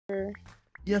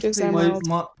Yes, Just please.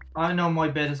 I know my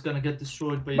bed is gonna get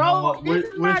destroyed, but you know what? Bro, this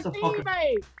is my Where's the fucking...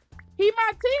 teammate. He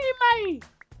my teammate.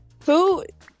 Who?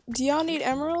 Do y'all need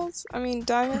emeralds? I mean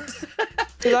diamonds?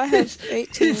 Cause I have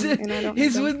 18 and I don't.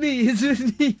 He's with me. He's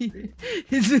with me.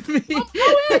 He's with me. I'm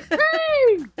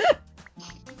team.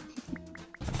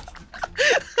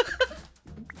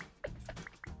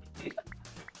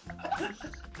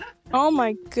 Oh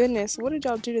my goodness! What did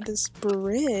y'all do to this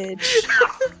bridge?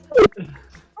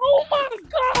 Oh my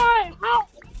god! How?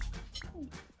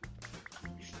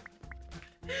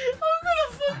 I'm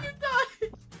gonna fucking die.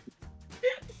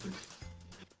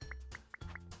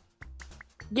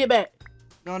 Get back.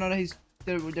 No,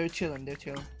 they're chilling. They're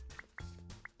chilling.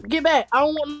 Get back. I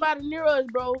don't want nobody near us,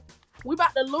 bro. We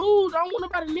about to lose. I don't want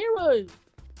nobody near us.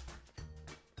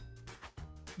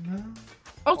 No.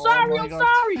 I'm sorry. my I'm God.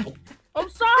 sorry. I'm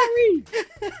sorry.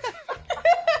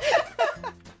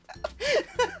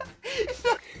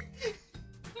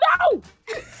 No.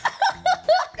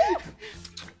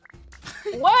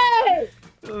 What?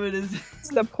 Oh, it is. What's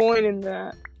the point in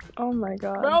that? Oh my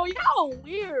god. Bro, y'all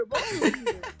weird, bro.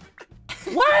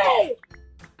 What?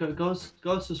 Ghost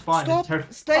is fine. Stop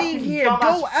staying Fucking here. dumbass.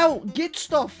 Go out. Get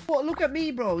stuff. What? Look at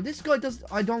me, bro. This guy does.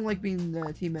 I don't like being the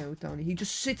teammate with Tony. He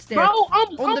just sits there. Bro,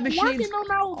 I'm the machines. working on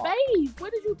our base.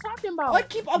 What are you talking about? I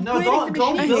keep upgrading the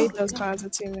don't I machines. hate those kinds of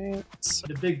teammates.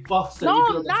 The big box that No, you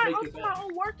I'm build not. and I'm take it talking about back.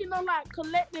 I'm working on like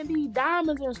collecting these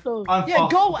diamonds and stuff. Yeah,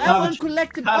 go out and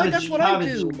collect them. Oh, that's what I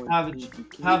do. Pavage,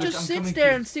 He just sits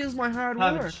there and steals my hard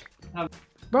work.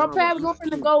 Bro, Pavage, I'm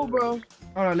finna go, bro.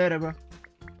 Alright, later, bro.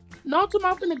 No, I'm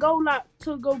finna go like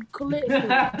to go collect them.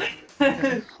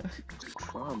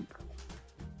 Trump.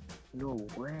 No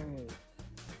way.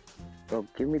 Bro,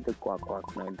 give me the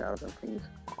guac 9000, please.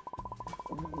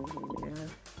 Oh, yeah.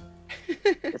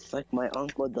 It's like my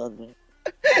uncle does it.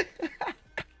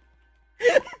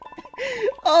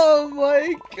 Oh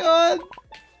my god.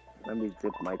 Let me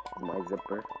zip my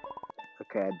zipper.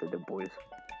 Okay, I did it, boys.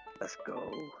 Let's go.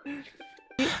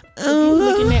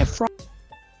 Looking at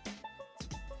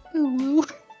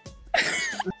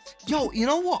Yo, you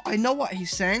know what? I know what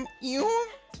he's saying. You.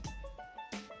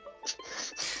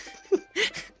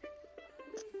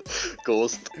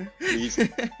 Ghost, please.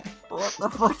 What the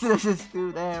fuck did I just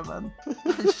do there, man?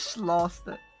 I just lost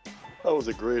it. That was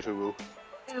a great move.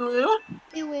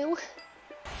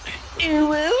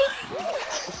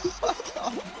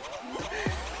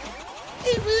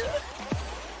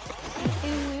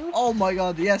 Oh my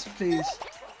god, yes, please.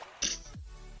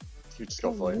 You just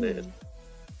got violated.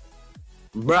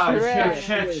 Bro,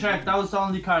 Shrek. That was the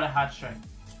only card I had, Shrek.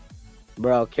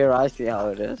 Bro, Kiro, I see how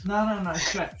it is. No,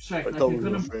 Shrek. I Like, thought you we were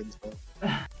couldn't... friends,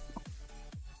 man.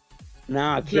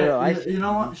 Nah, Kiro, I see. You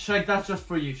know what, Shrek? That's just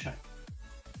for you, Shrek.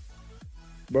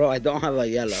 Bro, I don't have a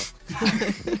yellow.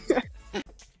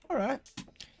 Alright.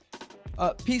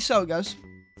 Peace out, guys.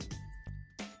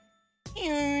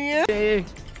 Ooh,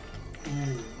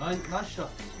 nice shot.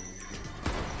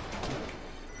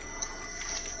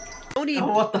 Don't even.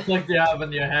 Oh, what the fuck do you have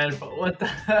in your head? But what the?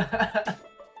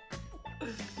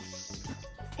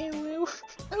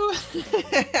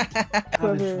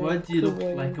 Pavage, why do you look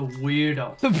like a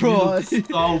weirdo? Bro, you look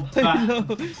so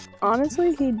bad.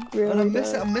 honestly, he really. I'm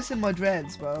missing my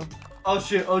dreads, bro. Oh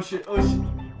shit!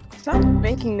 Stop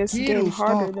making this Kiro, game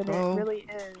harder stop, than bro. it really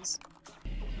is.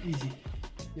 Easy.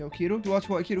 Yo, Kiro, watch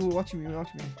what? Kiro, watching me,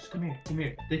 watching me. Just come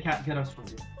here. They can't get us from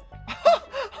you.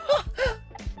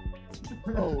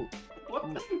 Oh. What?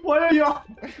 Why are you?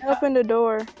 Open the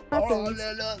door.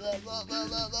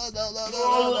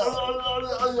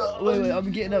 Wait,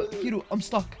 I'm getting out. Kiro, I'm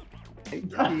stuck.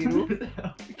 Kiro.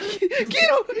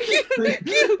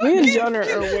 Me and John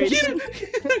are waiting.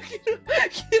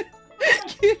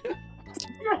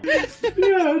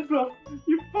 Yeah, bro.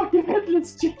 You fucking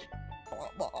headless chick.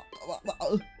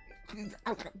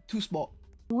 Too small.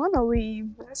 I wanna leave.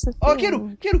 That's the thing. Oh,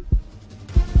 Kiro.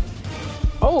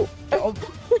 Oh!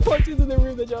 Walk into the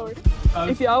room that y'all were.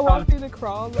 If y'all walk through the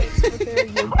crawl lights right there,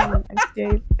 you can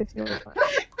escape if you want.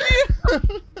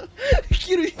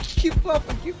 Kiro, keep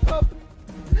flopping.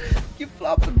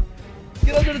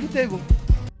 Get under the table.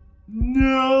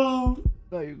 No.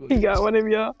 There you go. He got one of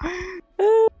y'all.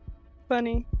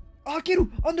 Funny. Oh, Kiro,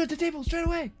 under the table straight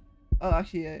away. Oh,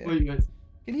 actually, yeah. Wait, guys.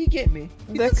 Can he get me?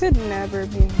 That could never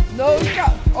be. No, he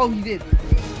got. Oh, he did.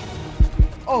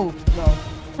 Oh no.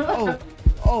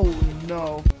 Oh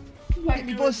no. Get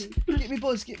me, boys.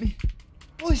 Get me.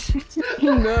 Boys.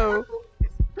 No.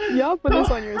 Y'all put this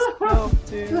on yourself,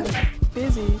 dude.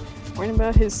 Busy worrying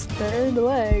about his third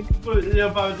leg.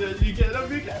 Yeah, Pavage, you get up,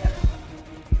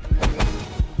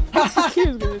 He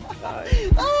was gonna die.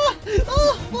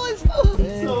 Boys.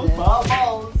 So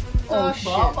shit.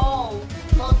 bubble.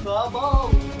 Suck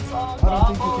bubble. Suck I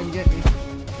don't think you can get me.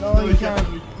 No, No, you you can't.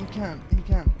 can't. You can't. You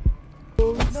can't. No,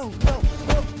 no, no,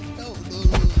 no, no,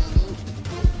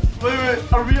 Wait,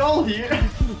 are we all here?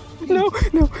 No,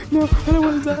 no, no, I don't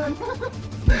want to die.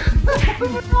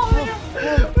 We're all here.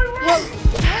 Help!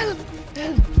 Help!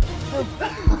 Help!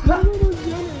 No, no, no,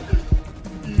 Johnny.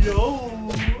 Yo.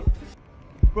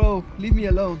 Bro, leave me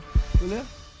alone. Will you?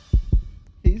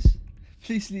 Please?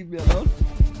 Please leave me alone.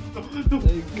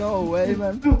 Hey, go away,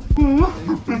 man.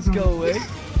 Hey, please go away.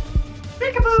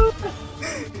 Peekaboo.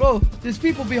 Bro, there's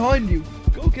people behind you.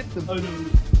 Go get them. Oh no.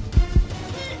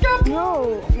 No,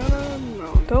 no, no, no.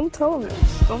 Don't tell him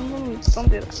this. Don't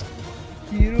do that.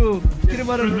 Kiro, get him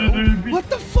out of the room. What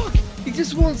the fuck? He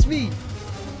just wants me.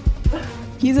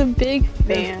 He's a big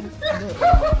fan.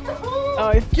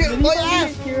 Oh, Get my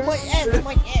ass! Here? My ass!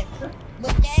 My ass! My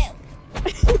ass!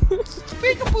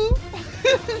 Peekaboo!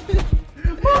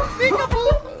 Peekaboo!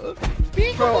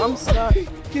 Peekaboo! Bro, I'm stuck.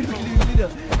 Get him,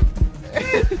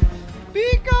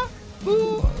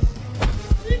 Peekaboo!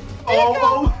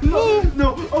 Oh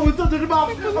no! Oh, it's under the map!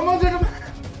 I'm under the map!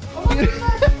 I'm under the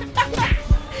map!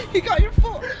 He got your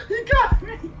foot! He got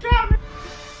me! He got me!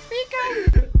 He got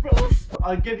me! Bro,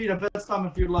 I'll give you the best time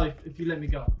of your life if you let me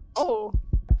go. Oh.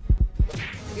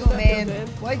 Yo, man.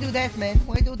 Why do that, man?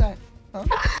 Why do that? Huh?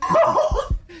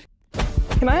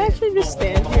 Can I actually just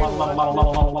stand here and watch this?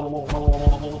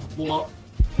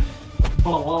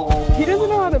 He doesn't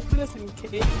know how to put us in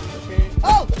cages, okay?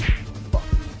 Oh!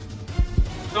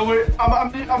 No, wait,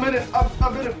 I'm in it. I'm in it.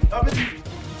 I'm in it.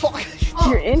 Fuck!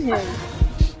 You're in him.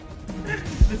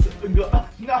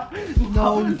 No.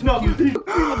 I'm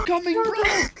coming, bro!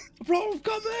 Bro, I'm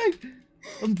coming!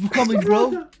 I'm coming,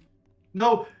 bro!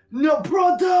 No,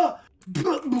 brother!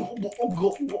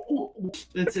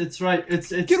 It's right. It's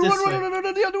Get this run,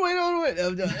 way. the other way.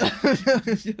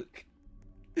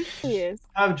 Yes.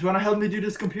 Pavage, do you wanna help me do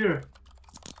this computer?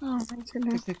 Oh my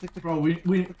goodness. Bro, we.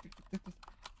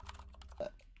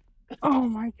 Oh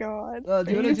my god. Do you Are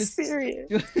wanna you just serious?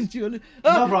 do you wanna?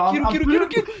 No, bro, I'm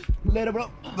Kiro. Let her, bro.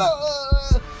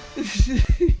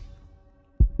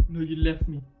 No, you left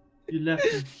me. You left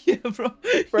me. Yeah, bro.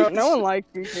 Bro, no one likes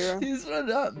you, Kiro. He's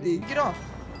running up me. Get off.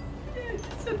 You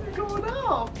said you're going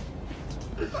off.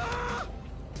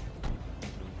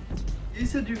 You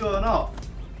said you're going off.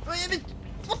 What the?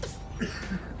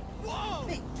 Whoa!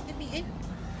 Hey, get me in.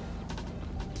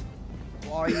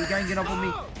 Why are you ganging up on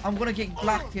me? I'm gonna get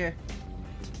blacked here.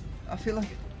 I feel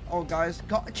like. Oh, guys,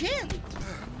 chill.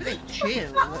 Hey,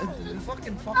 chill.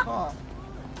 Fucking fuck off.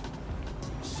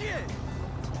 Shit.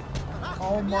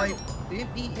 Oh my!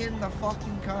 Get me in the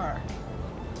fucking car.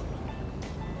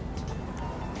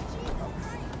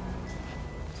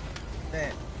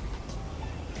 There.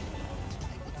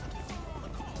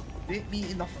 Get me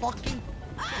in the fucking.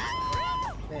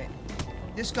 There.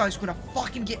 This guy's gonna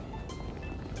fucking get.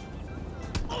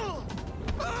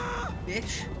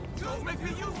 Bitch. Don't make me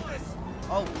useless.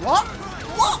 Oh, what?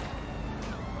 What?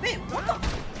 Man, what the?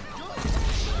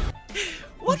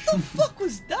 What the fuck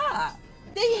was that?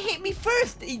 They hit me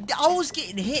first. I was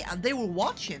getting hit and they were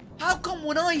watching. How come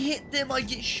when I hit them I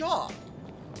get shot?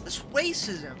 That's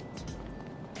racism.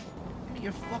 Give me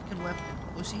your fucking weapon,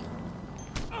 pussy.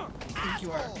 I think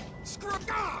you are.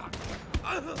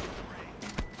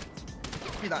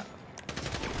 Give me that.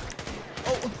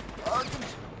 Oh, come on.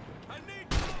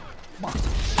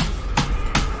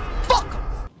 Fuck!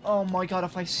 Oh my god,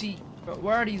 if I see...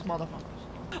 Where are these motherfuckers?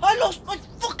 I lost my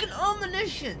fucking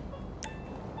ammunition!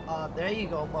 There you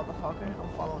go, motherfucker. I'm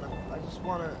following him. I just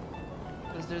wanna...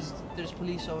 Because there's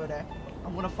police over there.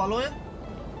 I'm gonna follow him.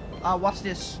 Watch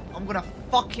this. I'm gonna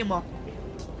fuck him up.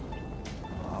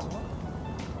 What?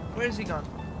 Where is he gone?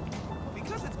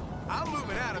 Because it's... I'm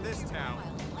moving out of this town.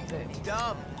 There.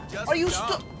 Dumb. Just Are you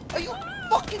dumb. Are you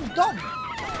fucking dumb?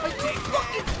 Are you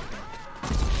fucking...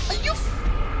 Are you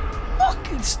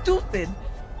fucking stupid?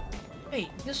 Hey,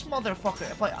 this motherfucker,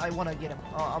 if I wanna get him,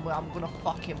 I'm gonna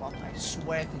fuck him up, I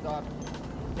swear to God.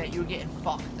 Yeah, you're getting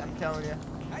fucked, I'm telling you.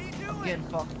 How you doing? I'm getting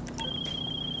fucked.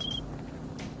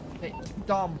 Hey,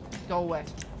 dumb, go away.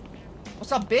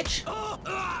 What's up, bitch? Oh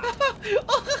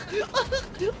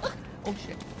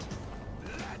shit.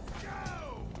 Let's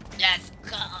go. Let's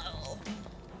go.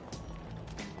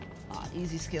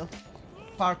 Easy skill.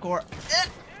 Parkour.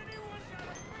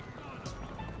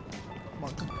 Come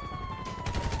on, come on.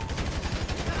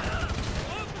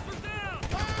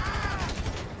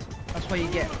 That's what you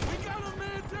get.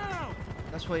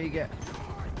 That's what you get.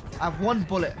 I have one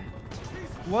bullet.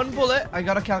 One bullet, I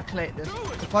gotta calculate this.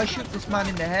 If I shoot this man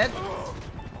in the head...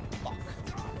 Fuck.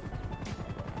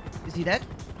 Is he dead?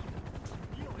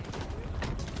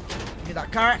 me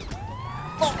that carrot.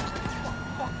 Fuck.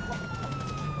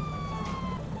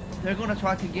 They're gonna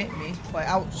try to get me by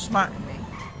outsmarting me,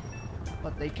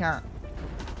 but they can't.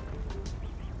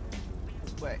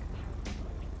 Wait.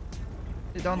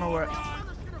 They don't know where.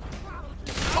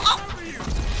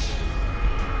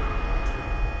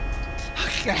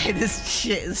 Okay, this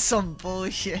shit is some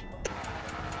bullshit.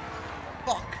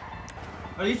 Fuck.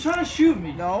 Are you trying to shoot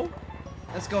me? No.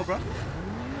 Let's go, bro.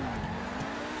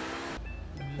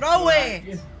 Throw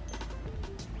it!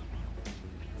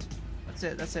 That's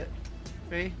it, that's it.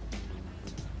 3.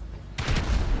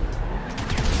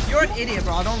 You're an idiot,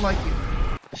 bro. I don't like you.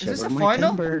 Is this a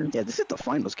final? Yeah, this is the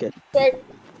finals, kid. Shrek,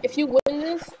 if you win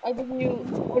this, I'll give you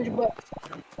 $100.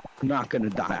 I'm not gonna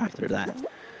die after that.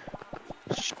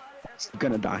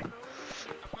 Gonna die.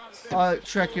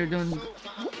 Shrek, you're doing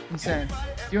insane.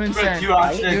 You're insane. You're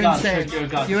actually a god. insane. Shrek, you're a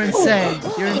god. You're insane.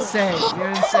 You're insane. You're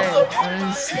insane. You're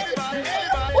insane.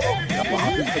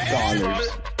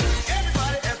 $100.